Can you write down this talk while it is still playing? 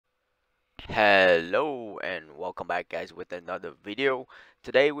Hello and welcome back guys with another video.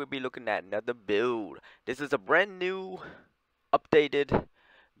 Today we'll be looking at another build. This is a brand new updated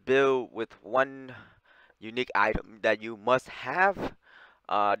build with one unique item that you must have.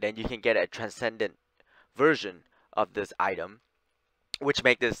 Then you can get a transcendent version of this item, which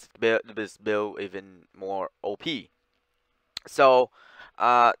make this build even more OP. So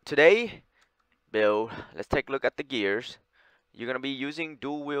today build, let's take a look at the gears. You're gonna be using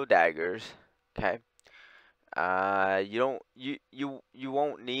dual wield daggers. Okay. You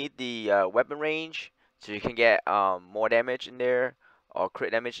won't need the weapon range, so you can get more damage in there or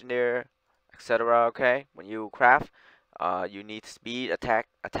crit damage in there, etc. Okay, when you craft, you need speed, attack,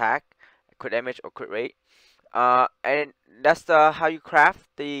 crit damage or crit rate. And that's the how you craft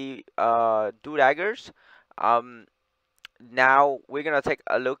the dual daggers. Um, Now we're gonna take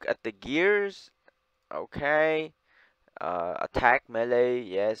a look at the gears. Okay, attack, melee,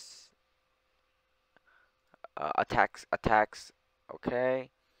 yes. Attacks.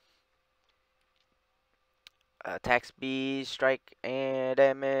 Okay. Attack speed, strike, and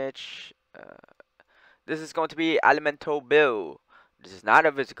damage. This is going to be elemental build. This is not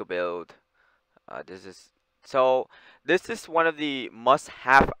a physical build. This is so. This is one of the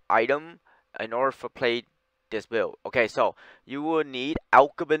must-have item in order for play this build. Okay, so you will need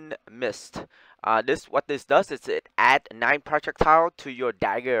Alchemist Mist. What this does is it add 9 projectile to your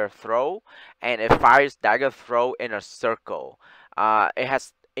dagger throw, and it fires dagger throw in a circle. It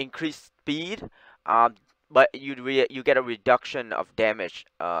has increased speed, um, but you get a reduction of damage,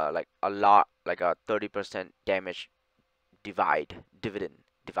 like a lot, like a 30% damage dividend.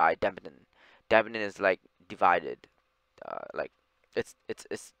 Dividend is like divided, like it's it's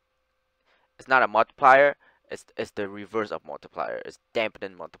it's it's not a multiplier. It's the reverse of multiplier. It's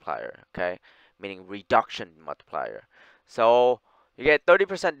dampening multiplier. Okay, meaning reduction multiplier. So you get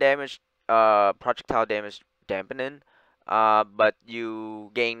 30% damage, projectile damage dampening, but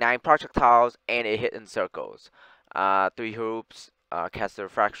you gain 9 projectiles and it hit in circles. 3 hoops, caster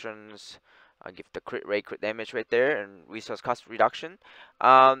fractions, give the crit rate, crit damage right there, and resource cost reduction.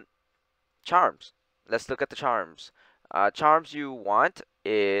 Um, Charms. Let's look at the charms. Charms you want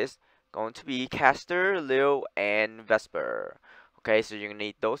is going to be Caster, Lil, and Vesper. Okay, so you're gonna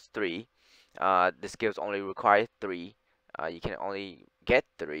need those 3. The skills only require 3. You can only get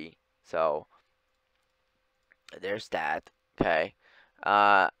 3. So there's that. Okay.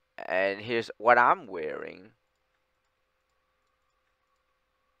 Uh, and here's what I'm wearing.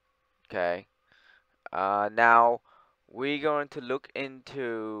 Okay. Now we're going to look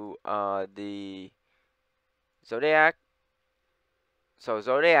into the Zodiac. So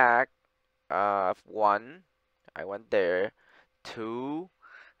Zodiac, 1, I went there. 2,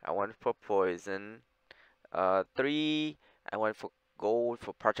 I went for poison. 3, I went for gold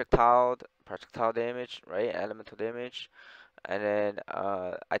for projectile damage, right? Elemental damage. And then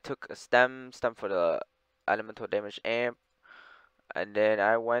I took a stem for the elemental damage amp. And then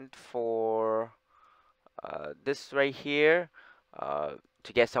I went for this right here,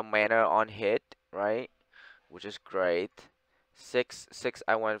 to get some mana on hit, right? Which is great. 6,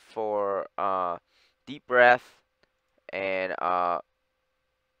 I went for deep breath and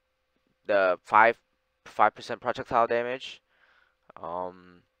the 5% projectile damage,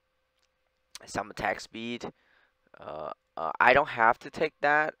 um, some attack speed. I don't have to take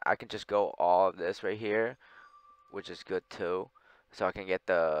that. I can just go all of this right here, which is good too. So I can get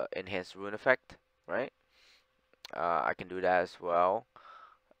the enhanced rune effect, right? I can do that as well.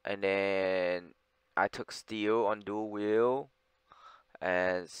 And then I took steel on dual wheel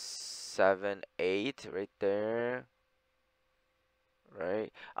and 7, 8 right there.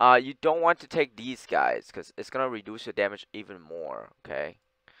 Right. You don't want to take these guys because it's gonna reduce your damage even more. Okay.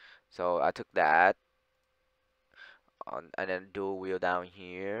 So I took that on, and then dual wheel down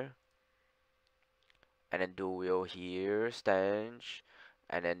here, and then dual wheel here, stench,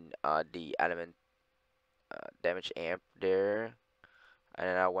 and then the element damage amp there, and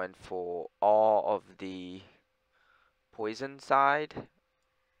then I went for all of the poison side,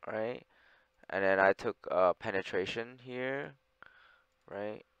 right? And then I took penetration here,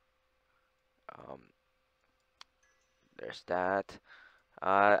 right? Um, there's that.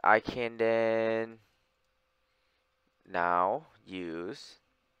 I can then now use,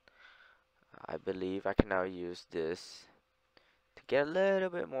 I believe I can now use this to get a little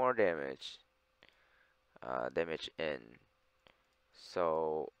bit more damage, damage in.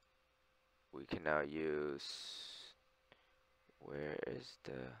 So we can now use, where is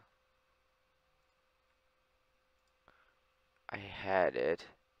the, I had it.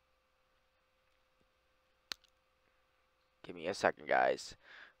 Give me a second, guys.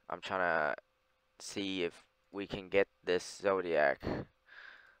 I'm trying to see if we can get this uh,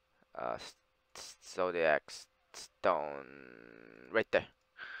 zodiac stone right there.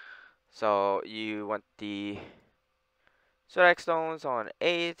 So you want the zodiac stones on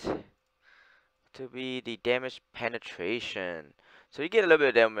 8 to be the damage penetration. So you get a little bit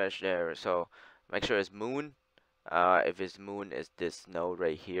of damage there. So make sure it's moon. If it's moon, is this node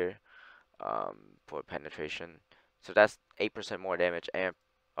right here for penetration. So that's 8% more damage and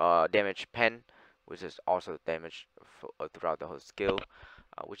damage pen, which is also damage throughout the whole skill,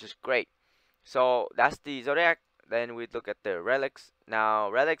 which is great. So that's the zodiac. Then we look at the relics. Now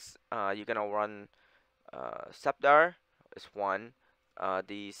relics, you're gonna run Scepter is one.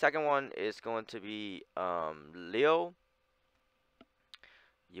 The second one is going to be Leo.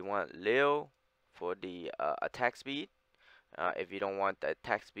 You want Leo for the attack speed. If you don't want the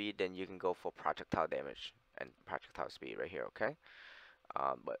attack speed, then you can go for projectile damage and projectile speed right here, okay?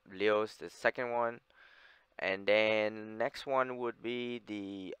 But Leo's the second one. And then next one would be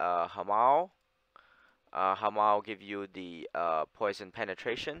the Hamal. Hamal give you the poison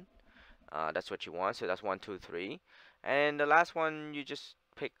penetration. That's what you want, so that's 1, 2, 3. And the last one, you just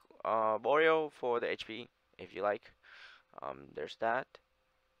pick Boreal for the HP if you like. There's that.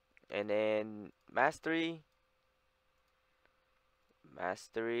 And then Mastery.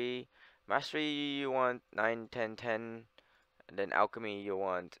 Mastery, you want 9, 10, 10. And then Alchemy, you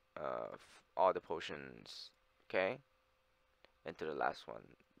want all the potions. Okay? Into the last one.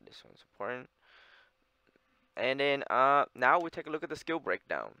 This one's important. And then now we take a look at the skill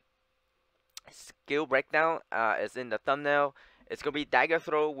breakdown. Skill breakdown is in the thumbnail. It's gonna be dagger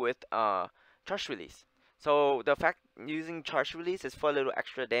throw with charge release. So the fact using charge release is for a little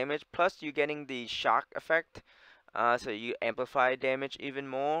extra damage. Plus you're getting the shock effect. So you amplify damage even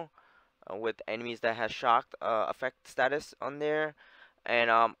more with enemies that has shocked effect status on there.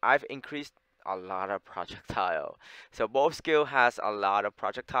 And I've increased a lot of projectile. So both skill has a lot of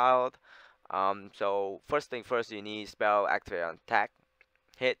projectile. So first thing first, you need spell activate on attack,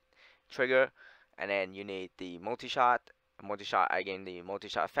 hit, trigger, and then you need the multi-shot. Multi-shot, again, the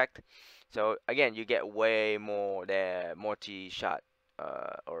multi-shot effect. So again, you get way more than multi-shot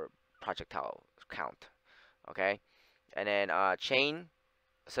or projectile count. Okay, and then chain.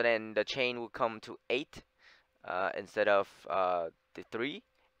 So then the chain will come to 8 instead of the 3.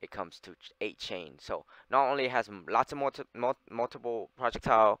 It comes to 8 chain. So not only has lots of multiple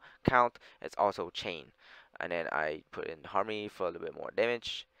projectile count, it's also chain. And then I put in harmony for a little bit more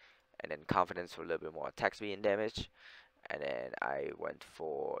damage, and then confidence for a little bit more attack speed and damage. And then I went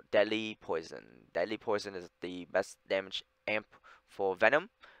for deadly poison. Deadly poison is the best damage amp for venom,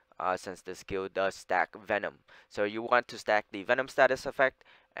 since the skill does stack venom. So you want to stack the venom status effect,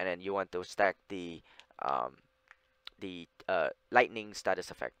 and then you want to stack the lightning status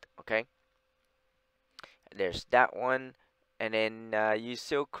effect. Okay, there's that one. And then you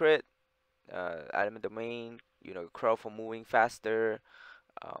still crit element domain, you know, crow for moving faster,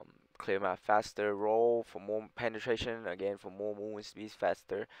 clear map faster, roll for more penetration, again for more movement speed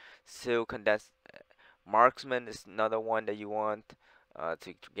faster. Seal condense marksman is another one that you want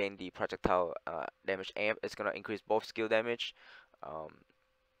to gain the projectile damage amp. It's gonna increase both skill damage.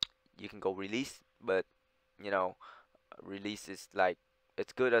 You can go release, but you know, release is like,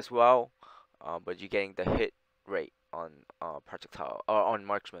 it's good as well, but you're getting the hit rate on projectile or on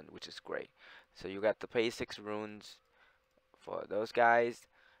marksman, which is great. So you got to pay 6 runes for those guys,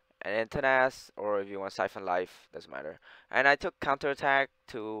 and then Tenace, or if you want Siphon Life, doesn't matter. And I took counterattack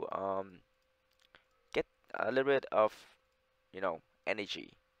to get a little bit of, you know,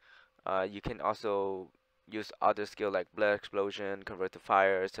 energy. You can also use other skill like Blood Explosion, convert to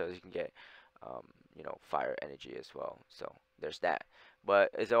fire, so you can get you know, fire energy as well. So there's that.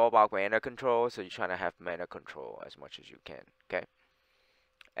 But it's all about mana control, so you're trying to have mana control as much as you can. Okay.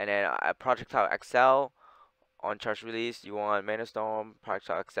 And then projectile excel on charge release. You want mana storm,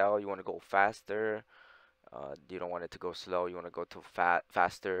 projectile excel. You want to go faster. You don't want it to go slow. You want to go to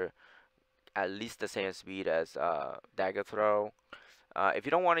faster, at least the same speed as dagger throw. If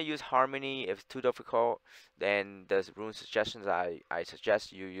you don't want to use harmony, if it's too difficult, then the rune suggestions I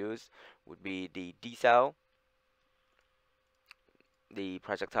suggest you use would be the decel, the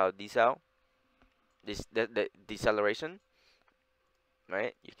projectile decel, the deceleration,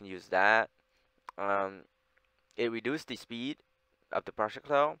 right? You can use that. It reduces the speed of the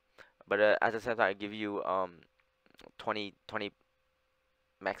projectile, but at the same time, I give you 20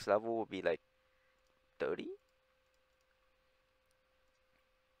 max level would be like 30.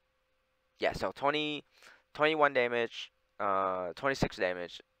 Yeah, so 21 damage, 26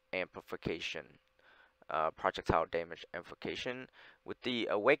 damage amplification. projectile damage amplification. With the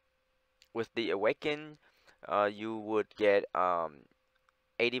awaken, you would get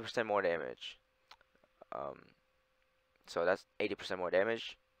 80% more damage. Um, so that's 80% more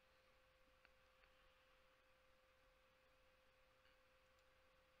damage.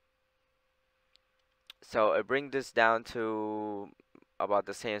 So I bring this down to about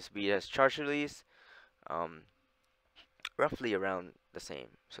the same speed as charge release, um, roughly around the same.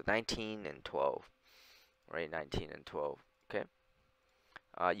 So 19 and 12, right? 19 and 12. Okay.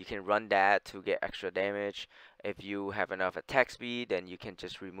 You can run that to get extra damage. If you have enough attack speed, then you can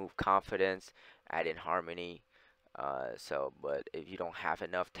just remove confidence, add in harmony. But if you don't have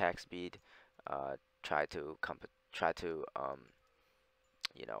enough attack speed, try to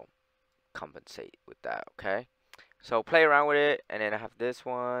you know, compensate with that. Okay. So play around with it, and then I have this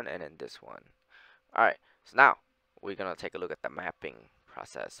one, and then this one. All right. So now we're gonna take a look at the mapping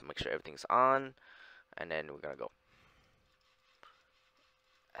process. Make sure everything's on, and then we're gonna go.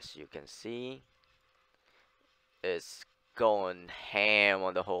 As you can see, it's going ham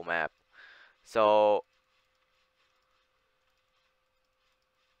on the whole map. So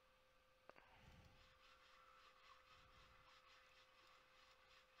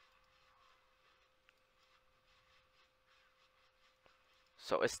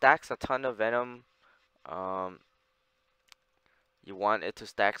it stacks a ton of venom. Um, you want it to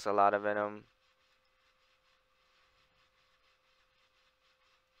stack a lot of venom.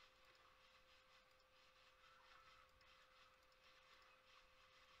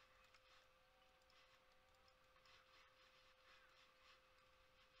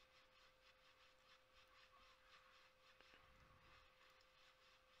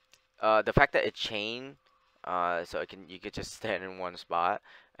 The fact that it's chain, so you could just stand in one spot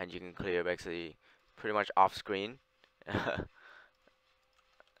and you can clear basically pretty much off screen.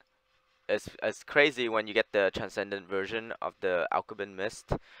 It's crazy when you get the transcendent version of the Alkabin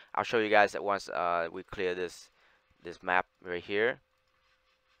Mist. I'll show you guys that once we clear this map right here.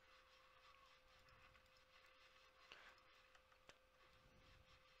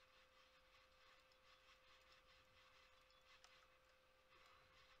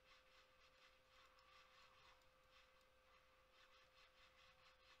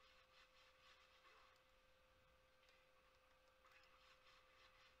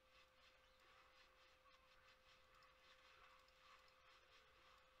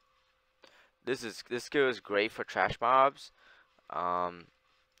 This skill is great for trash mobs. Um,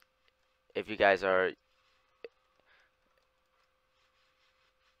 if you guys are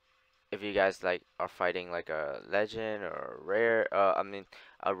if you guys like are fighting like a legend or a rare, I mean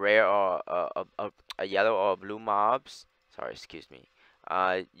a rare or a yellow or a blue mobs. Sorry, excuse me.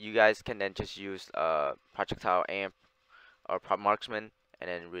 You guys can then just use projectile amp or marksman and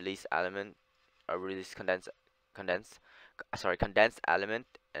then release element or release condensed element,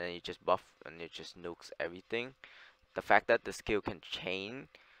 and then you just buff and it just nukes everything. The fact that the skill can chain,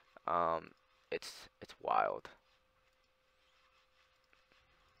 um, it's wild.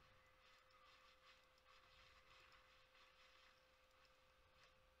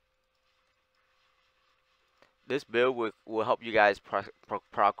 This build will help you guys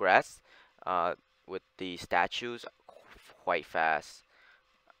progress with the statues quite fast.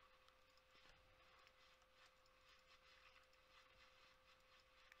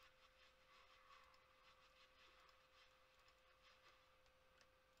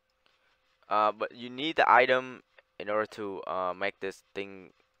 But you need the item in order to make this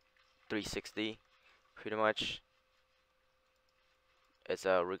thing 360, pretty much. It's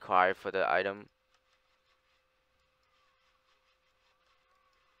required for the item.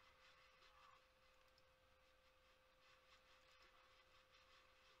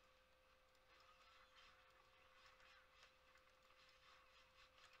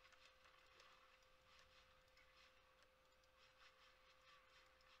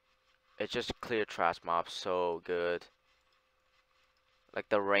 It just clear trash mobs so good. Like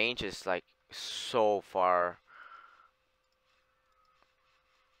the range is like so far.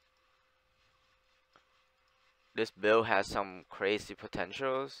 This build has some crazy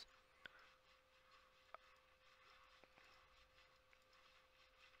potentials.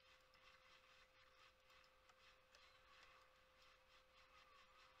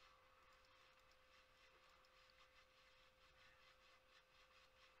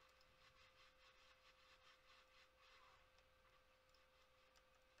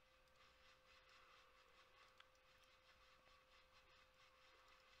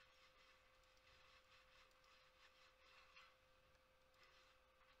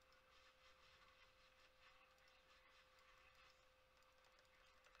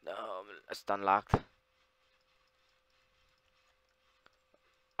 It's unlocked.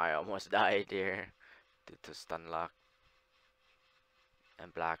 I almost died there due to stun lock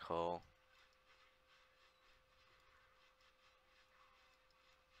and black hole.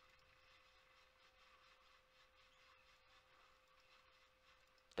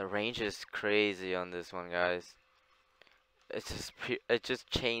 The range is crazy on this one, guys. It just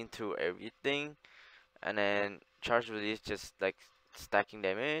chain through everything, and then charge release just like stacking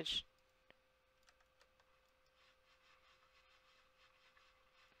damage.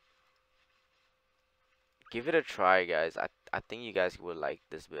 Give it a try, guys. I think you guys would like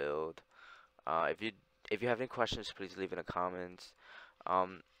this build. If you have any questions, please leave in the comments.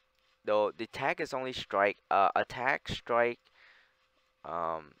 Um, though the tag is only strike, attack, strike,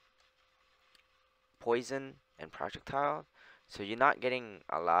 um, poison, and projectile. So you're not getting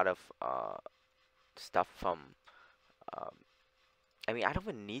a lot of stuff from. Um, I mean, I don't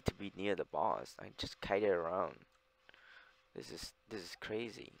even need to be near the boss. I just kite it around. This is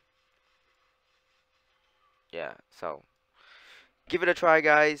crazy. Yeah. So give it a try,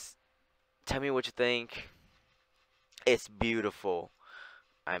 guys. Tell me what you think. It's beautiful.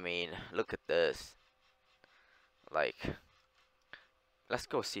 I mean, look at this. Like, let's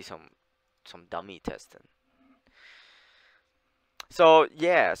go see some dummy testing. So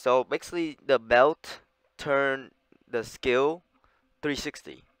yeah, so basically the belt turn the skill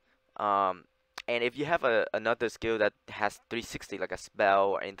 360. Um, and if you have another skill that has 360, like a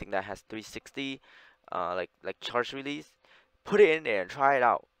spell or anything that has 360, like charge release, put it in there and try it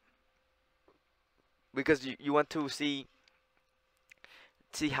out. Because you want to see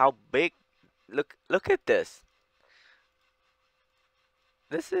how big. Look at this.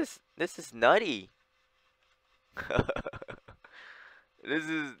 This is nutty. This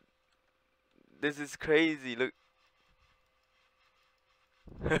is this is crazy. Look.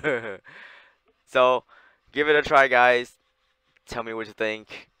 So, give it a try, guys. Tell me what you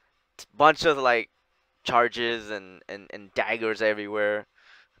think. Bunch of like charges and daggers everywhere.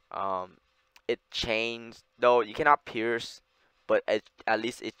 Um, it chains, though you cannot pierce, but at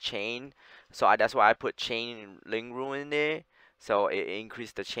least it chain. So that's why I put chain ling ruin in there. So it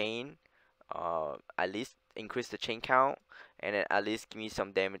increased the chain. At least increase the chain count, and then at least give me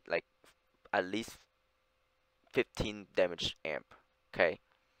some damage, like at least 15 damage amp. Okay.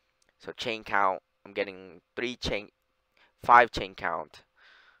 So chain count, I'm getting 5 chain count.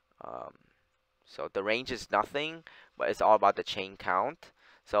 Um, so the range is nothing, but it's all about the chain count.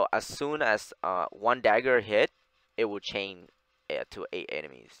 So as soon as one dagger hit, it will chain to 8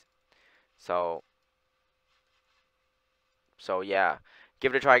 enemies. So yeah,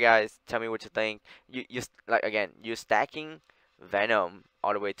 give it a try, guys. Tell me what you think. Like again, you're stacking Venom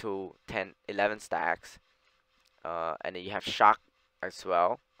all the way to 10, 11 stacks, and then you have shock as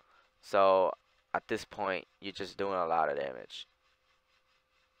well. So at this point, you're just doing a lot of damage.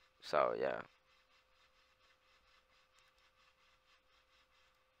 So yeah.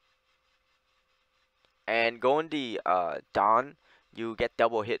 And going the Dawn, you get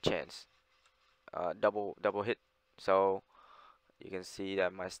double hit chance. Double hit. So you can see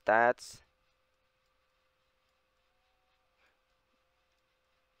that my stats.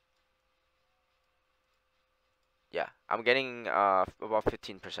 Yeah, I'm getting about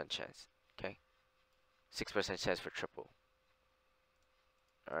 15% chance. Okay, 6% chance for triple.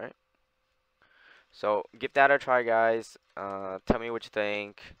 All right. So give that a try, guys. Tell me what you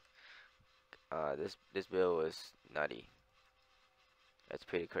think. This build is nutty. That's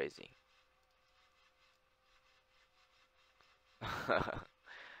pretty crazy.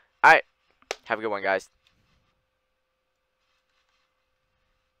 Alright, have a good one, guys.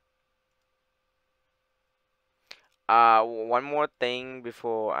 One more thing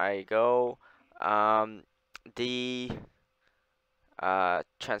before I go. The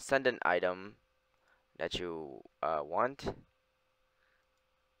transcendent item that you want.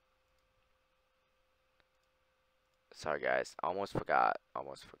 Sorry, guys, almost forgot.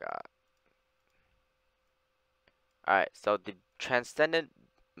 Alright, so the transcendent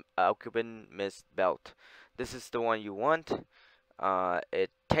Alcuban Mist Belt. This is the one you want. It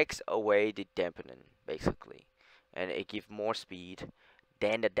takes away the dampening, basically, and it gives more speed.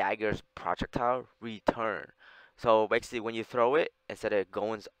 Then the dagger's projectile return. So basically, when you throw it, instead of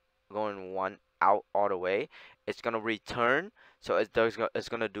going one out all the way, it's gonna return. So it's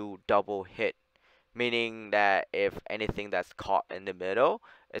gonna do double hit, meaning that if anything that's caught in the middle,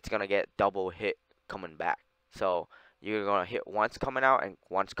 it's gonna get double hit coming back. So you're gonna hit once coming out and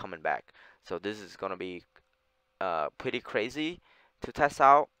once coming back. So this is gonna be pretty crazy to test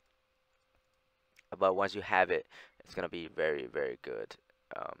out, but once you have it, it's gonna be very, very good.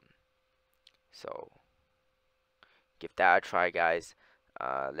 So give that a try, guys.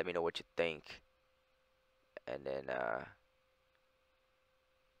 Let me know what you think, and then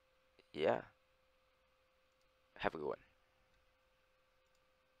yeah, have a good one.